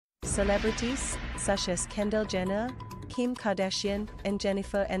Celebrities, such as Kendall Jenner, Kim Kardashian, and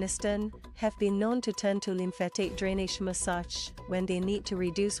Jennifer Aniston, have been known to turn to lymphatic drainage massage when they need to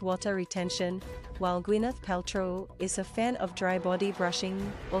reduce water retention, while Gwyneth Paltrow is a fan of dry body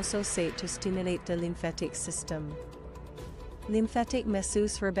brushing, also said to stimulate the lymphatic system. Lymphatic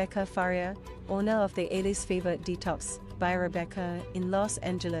masseuse Rebecca Faria, owner of the A-list favorite Detox by Rebecca in Los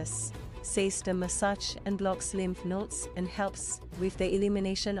Angeles, says the massage unblocks lymph nodes and helps with the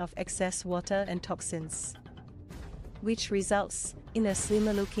elimination of excess water and toxins, which results in a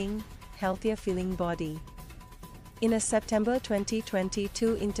slimmer-looking, healthier-feeling body. In a September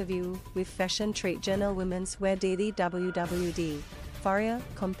 2022 interview with fashion trade journal Women's Wear Daily WWD, Faria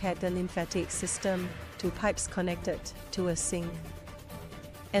compared the lymphatic system to pipes connected to a sink,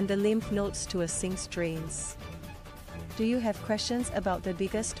 and the lymph nodes to a sink's drains. Do you have questions about the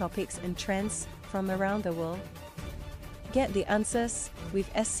biggest topics and trends from around the world? Get the answers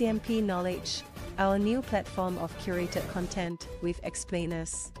with SCMP Knowledge, our new platform of curated content with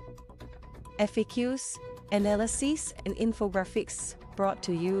explainers, FAQs, analyses, and infographics brought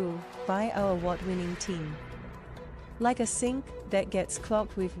to you by our award-winning team. Like a sink that gets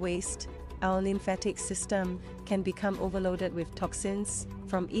clogged with waste, our lymphatic system can become overloaded with toxins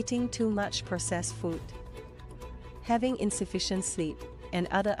from eating too much processed food, having insufficient sleep, and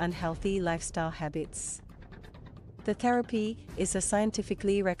other unhealthy lifestyle habits. The therapy is a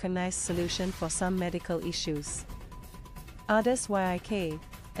scientifically recognized solution for some medical issues. Ardous YIK,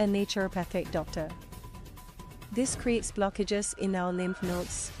 a naturopathic doctor. This creates blockages in our lymph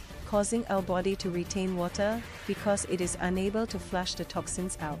nodes, causing our body to retain water because it is unable to flush the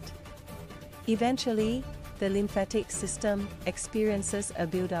toxins out. Eventually, the lymphatic system experiences a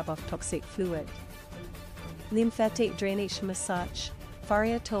buildup of toxic fluid. Lymphatic drainage massage,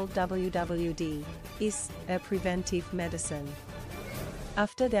 Faria told WWD, is a preventive medicine.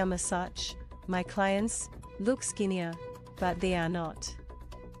 After their massage, my clients look skinnier, but they are not.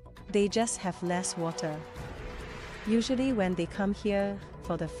 They just have less water. Usually when they come here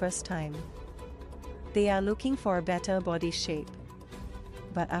for the first time, they are looking for a better body shape.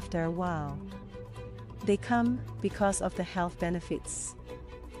 But after a while, they come because of the health benefits.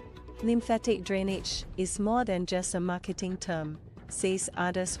 Lymphatic drainage is more than just a marketing term, says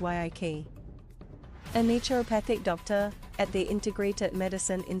Ardous YIK, a naturopathic doctor at the Integrated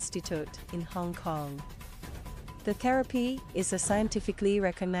Medicine Institute in Hong Kong. The therapy is a scientifically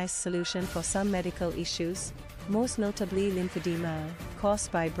recognized solution for some medical issues, most notably lymphedema,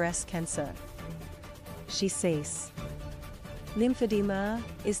 caused by breast cancer. She says, lymphedema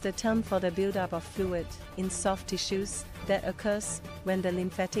is the term for the buildup of fluid in soft tissues that occurs when the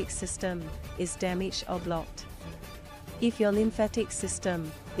lymphatic system is damaged or blocked. If your lymphatic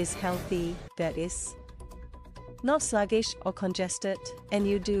system is healthy, that is, not sluggish or congested, and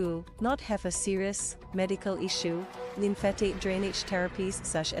you do not have a serious medical issue, lymphatic drainage therapies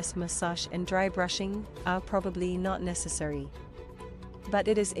such as massage and dry brushing are probably not necessary. But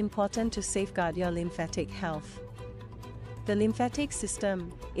it is important to safeguard your lymphatic health. The lymphatic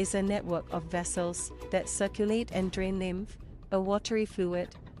system is a network of vessels that circulate and drain lymph, a watery fluid,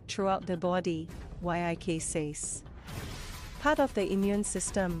 throughout the body, YIK says. Part of the immune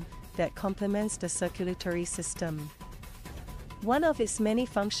system that complements the circulatory system. One of its many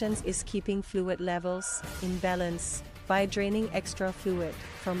functions is keeping fluid levels in balance by draining extra fluid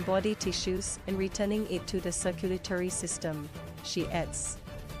from body tissues and returning it to the circulatory system, she adds.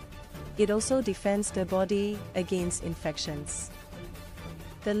 It also defends the body against infections.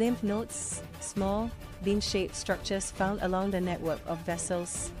 The lymph nodes, small, bean-shaped structures found along the network of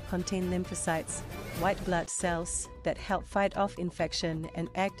vessels, contain lymphocytes, white blood cells that help fight off infection and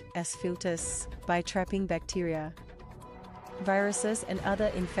act as filters by trapping bacteria, viruses, and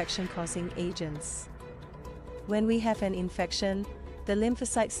other infection-causing agents. When we have an infection, the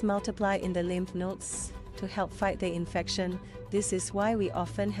lymphocytes multiply in the lymph nodes to help fight the infection. This is why we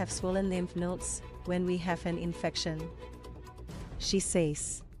often have swollen lymph nodes when we have an infection, she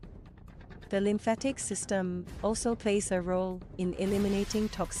says. The lymphatic system also plays a role in eliminating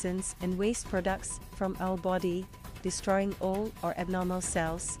toxins and waste products from our body, destroying old or abnormal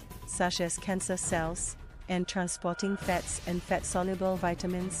cells, such as cancer cells, and transporting fats and fat-soluble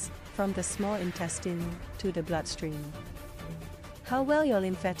vitamins from the small intestine to the bloodstream. How well your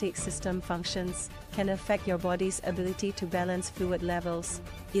lymphatic system functions can affect your body's ability to balance fluid levels,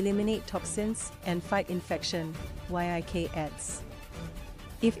 eliminate toxins, and fight infection, YIK adds.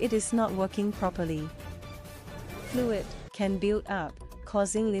 If it is not working properly, fluid can build up,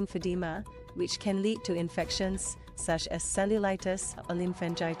 causing lymphedema, which can lead to infections such as cellulitis or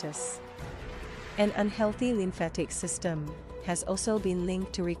lymphangitis. An unhealthy lymphatic system has also been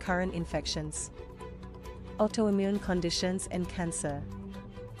linked to recurrent infections, autoimmune conditions and cancer.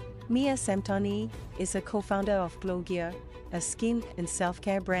 Mia Samtoni is a co-founder of Bloating, a skin and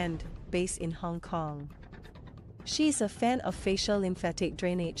self-care brand based in Hong Kong. She is a fan of facial lymphatic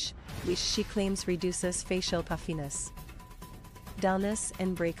drainage, which she claims reduces facial puffiness, dullness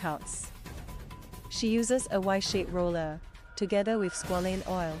and breakouts. She uses a Y-shaped roller, together with squalane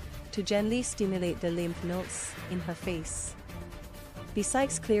oil, to gently stimulate the lymph nodes in her face.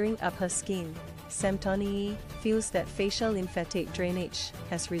 Besides clearing up her skin, Samtoni feels that facial lymphatic drainage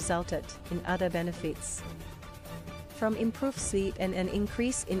has resulted in other benefits, from improved sleep and an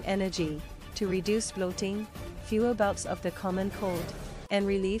increase in energy, to reduced bloating, fewer bouts of the common cold, and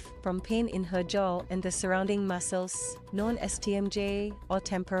relief from pain in her jaw and the surrounding muscles, known as TMJ or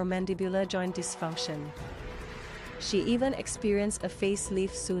temporomandibular joint dysfunction. She even experienced a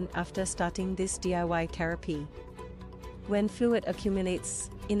facelift soon after starting this DIY therapy. When fluid accumulates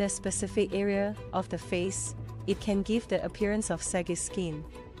in a specific area of the face, it can give the appearance of saggy skin,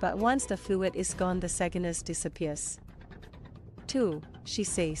 but once the fluid is gone, the sagginess disappears. 2. She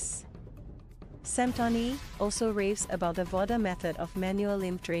says. Samtoni also raves about the VODA method of manual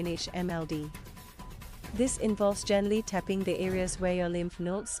lymph drainage (MLD). This involves gently tapping the areas where your lymph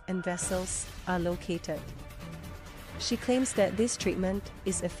nodes and vessels are located. She claims that this treatment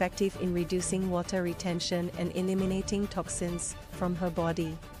is effective in reducing water retention and eliminating toxins from her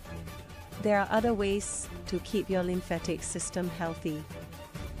body. There are other ways to keep your lymphatic system healthy.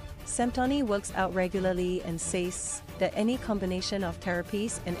 Samtoni works out regularly and says that any combination of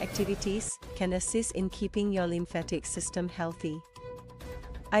therapies and activities can assist in keeping your lymphatic system healthy.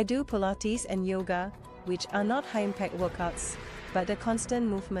 I do Pilates and yoga, which are not high-impact workouts, but the constant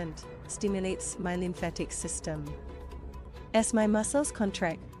movement stimulates my lymphatic system. As my muscles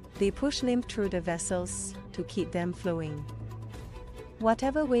contract, they push lymph through the vessels to keep them flowing.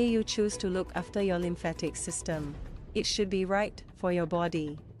 Whatever way you choose to look after your lymphatic system, it should be right for your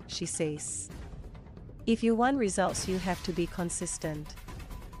body, she says. If you want results, you have to be consistent.